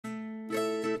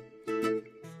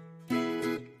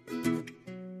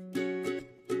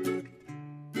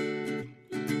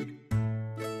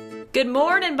Good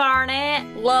morning,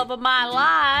 Barnett. Love of my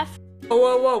life. Whoa,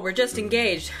 whoa, whoa, we're just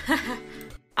engaged.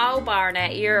 Oh,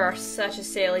 Barnett, you're such a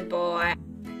silly boy.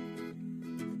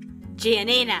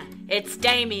 Giannina, it's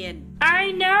Damien.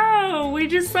 I know! We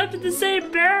just slept in the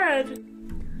same bed!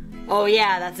 Oh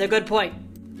yeah, that's a good point.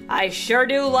 I sure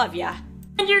do love ya.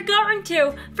 And you're going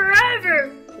to,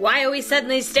 forever! Why are we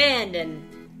suddenly standing?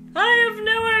 I have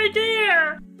no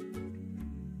idea!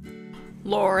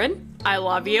 Lauren, I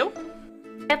love you.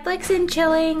 Netflix and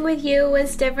chilling with you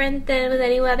was different than with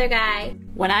any other guy.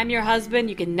 When I'm your husband,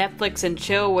 you can Netflix and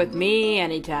chill with me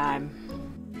anytime.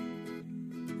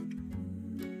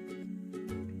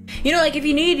 You know, like if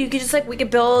you need, you could just we could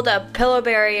build a pillow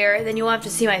barrier, then you won't have to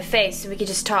see my face and we could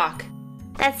just talk.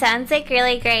 That sounds like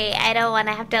really great. I don't want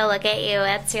to have to look at you.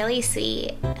 That's really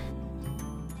sweet.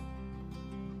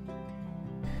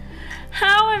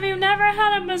 How have you never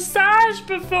had a massage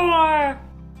before?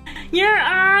 Your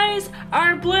eyes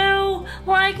are blue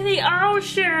like the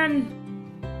ocean.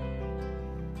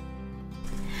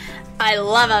 I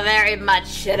love her very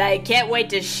much, and I can't wait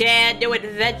to share new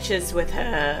adventures with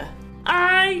her.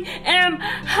 I am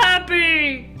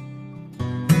happy.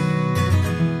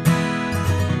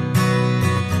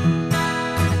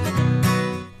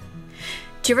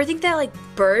 Do you ever think that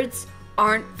birds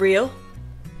aren't real?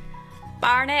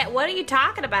 Barnett, what are you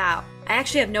talking about? I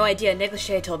actually have no idea. Nick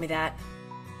Lachey told me that.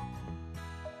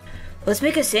 Let's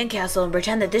make a sandcastle and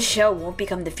pretend that this show won't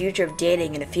become the future of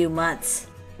dating in a few months.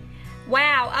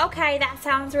 Wow, okay, that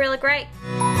sounds really great.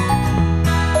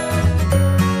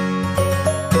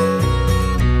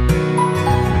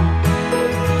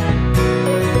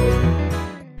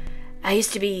 I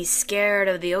used to be scared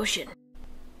of the ocean.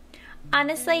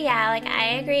 Honestly, yeah,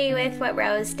 I agree with what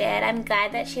Rose did. I'm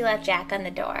glad that she left Jack on the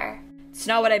door. It's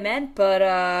not what I meant, but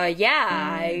yeah,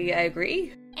 I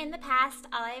agree. In the past,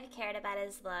 all I've cared about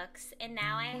is looks, and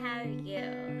now I have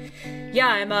you. Yeah,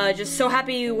 I'm just so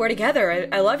happy we're together.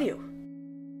 I love you.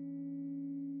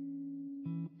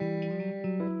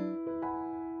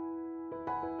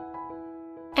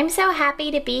 I'm so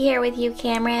happy to be here with you,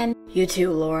 Cameron. You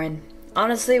too, Lauren.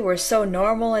 Honestly, we're so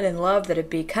normal and in love that it'd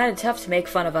be kind of tough to make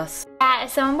fun of us. Yeah,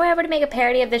 if someone were ever to make a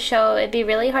parody of the show, it'd be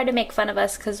really hard to make fun of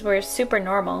us because we're super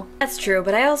normal. That's true,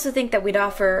 but I also think that we'd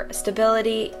offer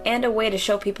stability and a way to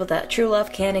show people that true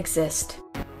love can exist.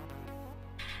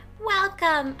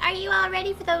 Welcome! Are you all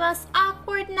ready for the most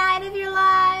awkward night of your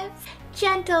lives?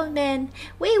 Gentlemen,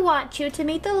 we want you to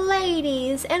meet the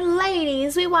ladies, and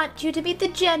ladies, we want you to meet the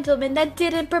gentlemen that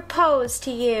didn't propose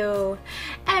to you.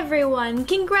 Everyone,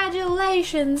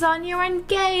 congratulations on your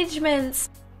engagements!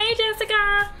 Hey,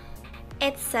 Jessica!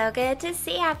 It's so good to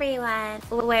see everyone.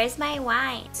 Where's my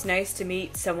wine? It's nice to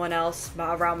meet someone else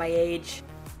around my age.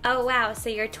 Oh wow, so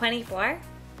you're 24?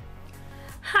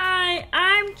 Hi,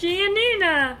 I'm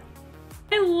Giannina.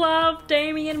 I love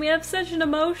Damien. We have such an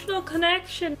emotional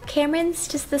connection. Cameron's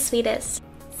just the sweetest.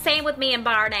 Same with me and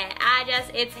Barnett.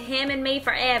 It's him and me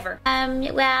forever.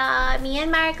 Well, me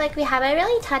and Mark, we have a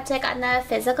really tough tick on the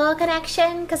physical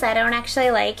connection because I don't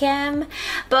actually like him,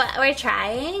 but we're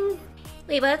trying.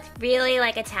 We both really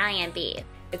like Italian beef.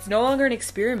 It's no longer an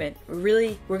experiment.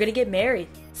 We're gonna get married.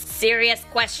 Serious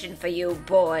question for you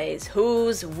boys.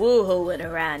 Who's woohooing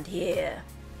around here?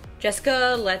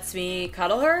 Jessica lets me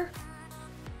cuddle her?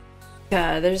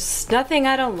 There's nothing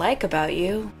I don't like about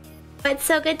you. It's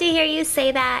so good to hear you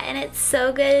say that, and it's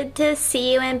so good to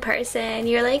see you in person.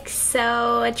 You're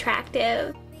so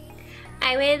attractive.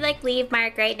 I would leave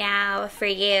Mark right now for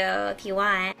you if you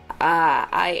want.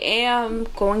 I am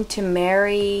going to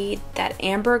marry that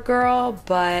Amber girl,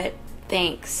 but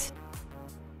thanks.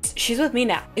 She's with me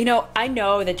now. You know, I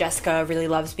know that Jessica really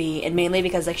loves me, and mainly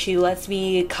because she lets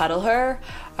me cuddle her.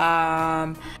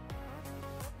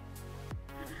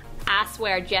 I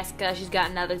swear, Jessica, she's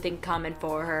got another thing coming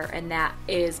for her, and that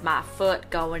is my foot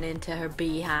going into her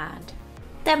behind.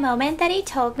 The moment that he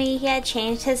told me he had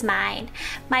changed his mind,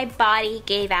 my body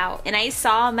gave out, and I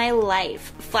saw my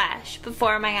life flash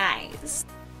before my eyes.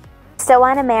 Still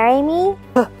want to marry me?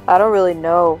 I don't really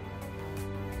know.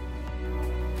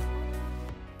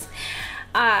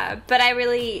 But I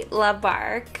really love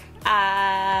Mark.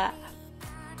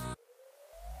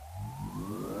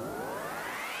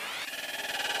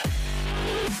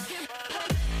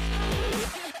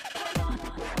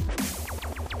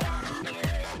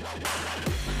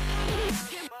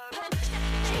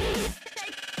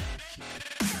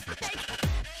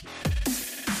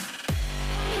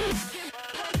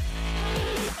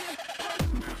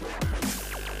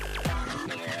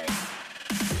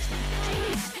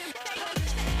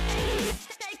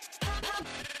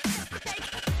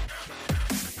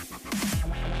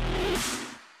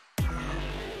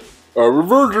 I'm a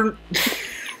virgin.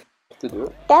 To do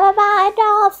it. Never mind,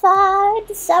 I'll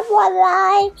find someone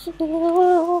like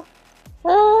you.